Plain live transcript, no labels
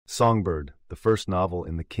Songbird, the first novel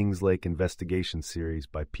in the Kings Lake investigation series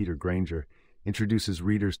by Peter Granger, introduces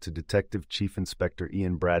readers to Detective Chief Inspector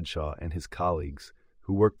Ian Bradshaw and his colleagues,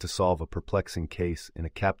 who work to solve a perplexing case in a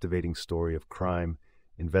captivating story of crime,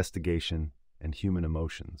 investigation, and human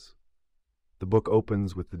emotions. The book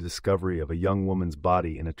opens with the discovery of a young woman's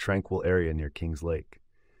body in a tranquil area near Kings Lake.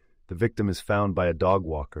 The victim is found by a dog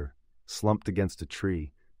walker, slumped against a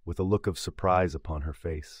tree, with a look of surprise upon her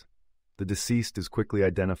face. The deceased is quickly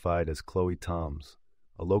identified as Chloe Toms,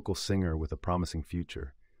 a local singer with a promising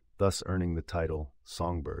future, thus earning the title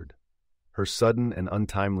Songbird. Her sudden and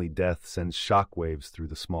untimely death sends shockwaves through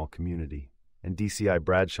the small community, and DCI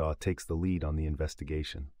Bradshaw takes the lead on the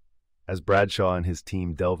investigation. As Bradshaw and his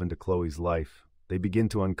team delve into Chloe's life, they begin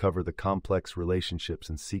to uncover the complex relationships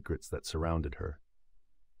and secrets that surrounded her.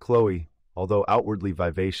 Chloe, although outwardly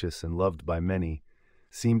vivacious and loved by many,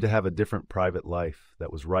 seemed to have a different private life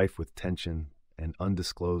that was rife with tension and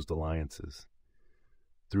undisclosed alliances.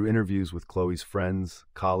 Through interviews with Chloe's friends,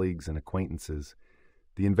 colleagues, and acquaintances,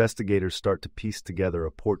 the investigators start to piece together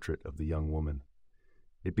a portrait of the young woman.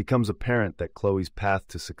 It becomes apparent that Chloe's path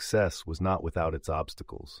to success was not without its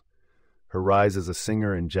obstacles. Her rise as a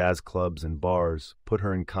singer in jazz clubs and bars put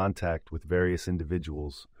her in contact with various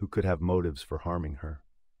individuals who could have motives for harming her.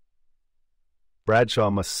 Bradshaw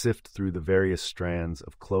must sift through the various strands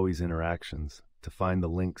of Chloe's interactions to find the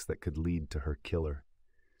links that could lead to her killer.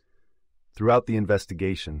 Throughout the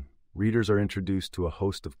investigation, readers are introduced to a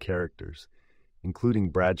host of characters, including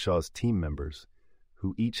Bradshaw's team members,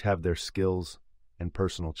 who each have their skills and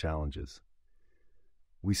personal challenges.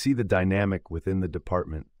 We see the dynamic within the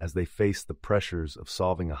department as they face the pressures of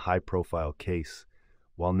solving a high-profile case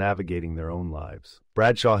while navigating their own lives.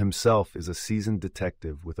 Bradshaw himself is a seasoned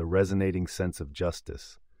detective with a resonating sense of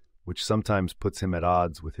justice, which sometimes puts him at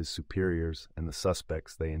odds with his superiors and the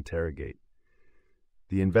suspects they interrogate.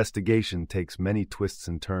 The investigation takes many twists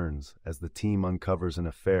and turns as the team uncovers an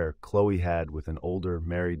affair Chloe had with an older,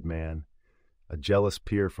 married man, a jealous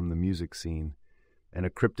peer from the music scene, and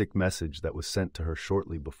a cryptic message that was sent to her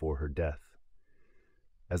shortly before her death.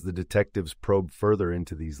 As the detectives probe further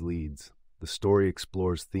into these leads, the story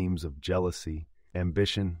explores themes of jealousy,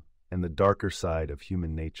 ambition, and the darker side of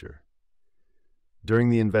human nature. During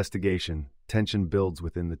the investigation, tension builds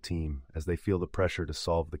within the team as they feel the pressure to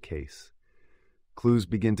solve the case. Clues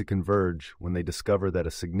begin to converge when they discover that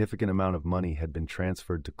a significant amount of money had been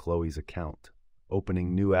transferred to Chloe's account,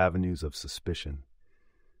 opening new avenues of suspicion.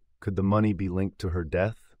 Could the money be linked to her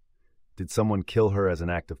death? Did someone kill her as an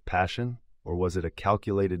act of passion, or was it a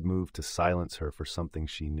calculated move to silence her for something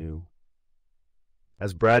she knew?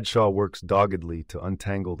 As Bradshaw works doggedly to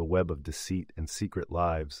untangle the web of deceit and secret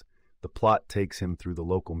lives, the plot takes him through the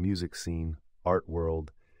local music scene, art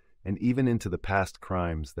world, and even into the past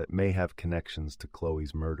crimes that may have connections to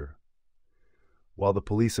Chloe's murder. While the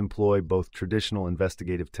police employ both traditional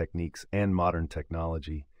investigative techniques and modern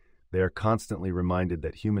technology, they are constantly reminded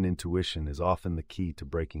that human intuition is often the key to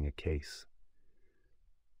breaking a case.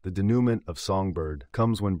 The denouement of Songbird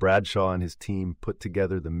comes when Bradshaw and his team put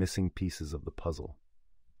together the missing pieces of the puzzle.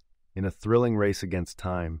 In a thrilling race against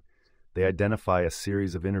time, they identify a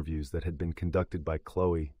series of interviews that had been conducted by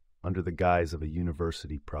Chloe under the guise of a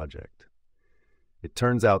university project. It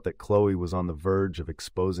turns out that Chloe was on the verge of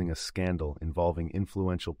exposing a scandal involving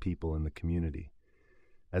influential people in the community.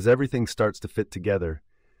 As everything starts to fit together,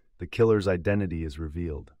 the killer's identity is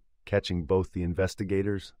revealed, catching both the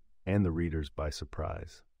investigators and the readers by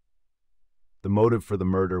surprise. The motive for the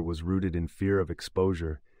murder was rooted in fear of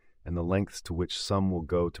exposure and the lengths to which some will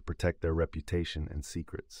go to protect their reputation and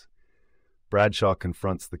secrets. Bradshaw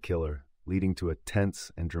confronts the killer, leading to a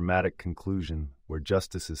tense and dramatic conclusion where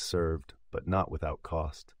justice is served, but not without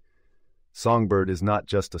cost. Songbird is not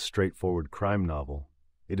just a straightforward crime novel.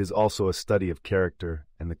 It is also a study of character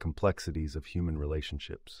and the complexities of human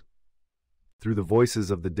relationships. Through the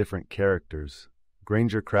voices of the different characters,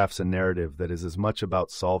 Granger crafts a narrative that is as much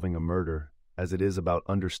about solving a murder as it is about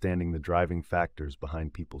understanding the driving factors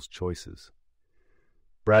behind people's choices.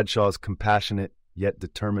 Bradshaw's compassionate yet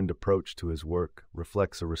determined approach to his work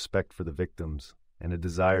reflects a respect for the victims and a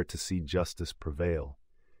desire to see justice prevail,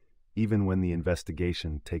 even when the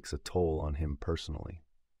investigation takes a toll on him personally.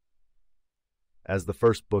 As the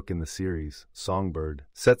first book in the series, Songbird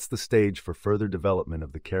sets the stage for further development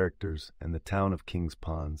of the characters and the town of Kings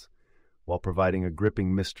Ponds, while providing a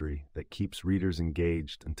gripping mystery that keeps readers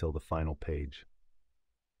engaged until the final page.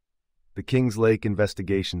 The Kings Lake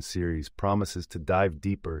investigation series promises to dive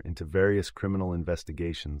deeper into various criminal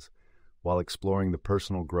investigations while exploring the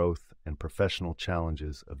personal growth and professional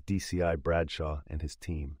challenges of DCI Bradshaw and his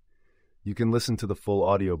team. You can listen to the full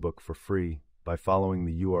audiobook for free by following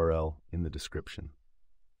the URL in the description.